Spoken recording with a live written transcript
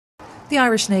The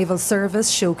Irish Naval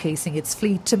Service showcasing its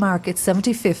fleet to mark its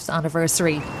 75th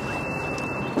anniversary.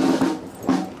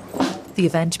 The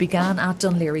event began at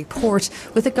Dunleary Port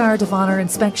with a Guard of Honour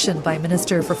inspection by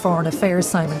Minister for Foreign Affairs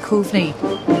Simon Coveney.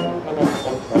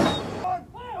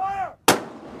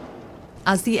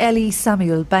 As the LE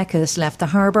Samuel Beckett left the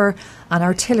harbour, an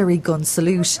artillery gun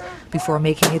salute before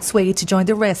making its way to join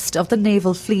the rest of the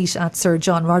naval fleet at Sir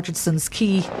John Rogerdson's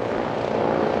quay.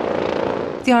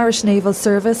 The Irish Naval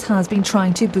Service has been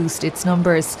trying to boost its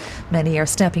numbers. Many are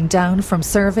stepping down from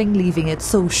serving, leaving it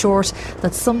so short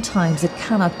that sometimes it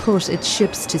cannot put its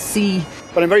ships to sea.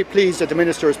 But I'm very pleased that the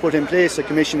Minister has put in place a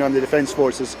commission on the Defence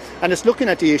Forces and is looking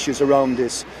at the issues around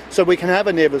this, so we can have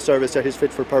a naval service that is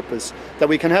fit for purpose, that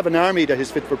we can have an army that is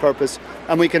fit for purpose,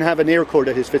 and we can have an air corps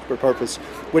that is fit for purpose,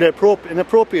 with an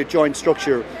appropriate joint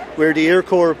structure where the air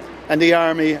corps and the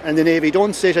army and the navy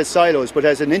don't sit as silos but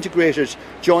as an integrated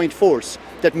joint force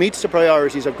that meets the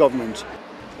priorities of government.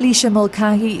 Leisha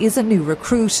Mulcahy is a new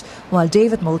recruit, while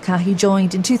David Mulcahy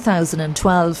joined in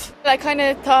 2012. I kind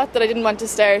of thought that I didn't want to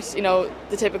start,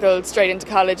 the typical straight into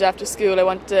college after school. I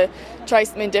wanted to try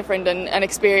something different and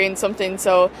experience something.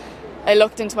 So I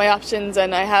looked into my options,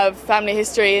 and I have family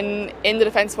history in the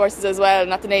Defence Forces as well,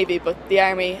 not the Navy but the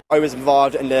Army. I was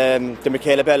involved in the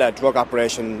Michaela Bella drug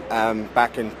operation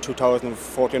back in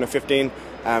 2014 or 15.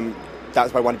 That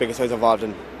was probably one of the biggest I was involved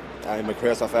in my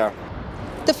career so far.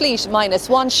 The fleet, minus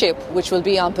one ship, which will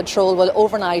be on patrol, will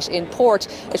overnight in port.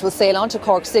 It will sail on to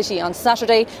Cork City on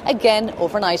Saturday, again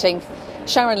overnighting.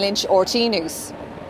 Sharon Lynch, RTÉ News.